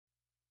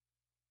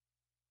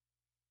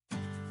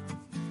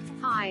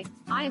Hi,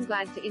 I am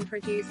glad to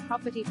introduce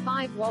Property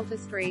 5 Walter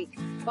Street,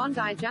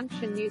 Bondi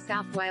Junction, New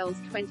South Wales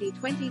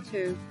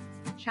 2022.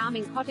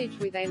 Charming cottage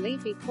with a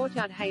leafy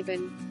courtyard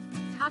haven.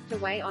 Tucked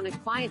away on a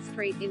quiet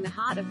street in the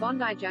heart of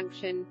Bondi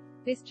Junction,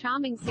 this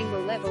charming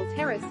single-level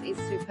terrace is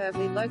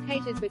superbly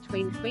located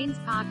between Queen's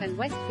Park and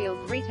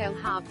Westfield's retail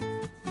hub.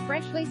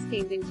 Freshly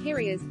schemed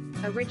interiors,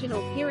 original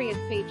period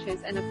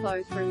features and a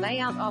flow-through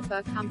layout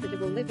offer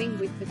comfortable living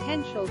with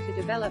potential to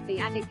develop the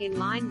attic in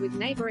line with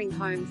neighboring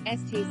homes,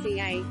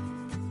 STCA.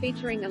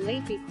 Featuring a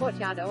leafy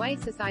courtyard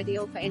oasis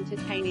ideal for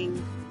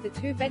entertaining. The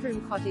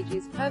two-bedroom cottage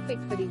is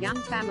perfect for the young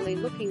family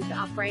looking to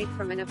upgrade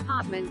from an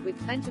apartment with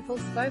plentiful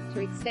scope to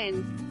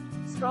extend.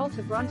 Stroll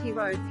to Bronte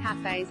Road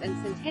cafes and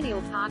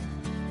Centennial Park.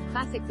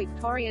 Classic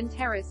Victorian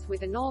terrace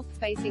with a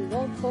north-facing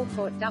walled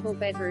forecourt double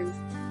bedrooms,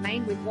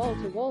 main with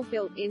wall-to-wall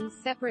built-in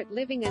separate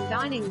living and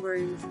dining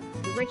rooms,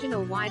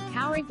 original wide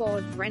cowrie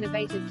boards,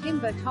 renovated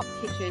timber top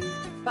kitchen,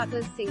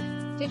 butler's sink,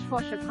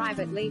 dishwasher,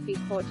 private leafy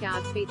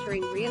courtyard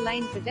featuring rear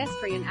lane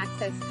pedestrian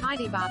access,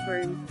 tidy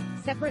bathroom,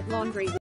 separate laundry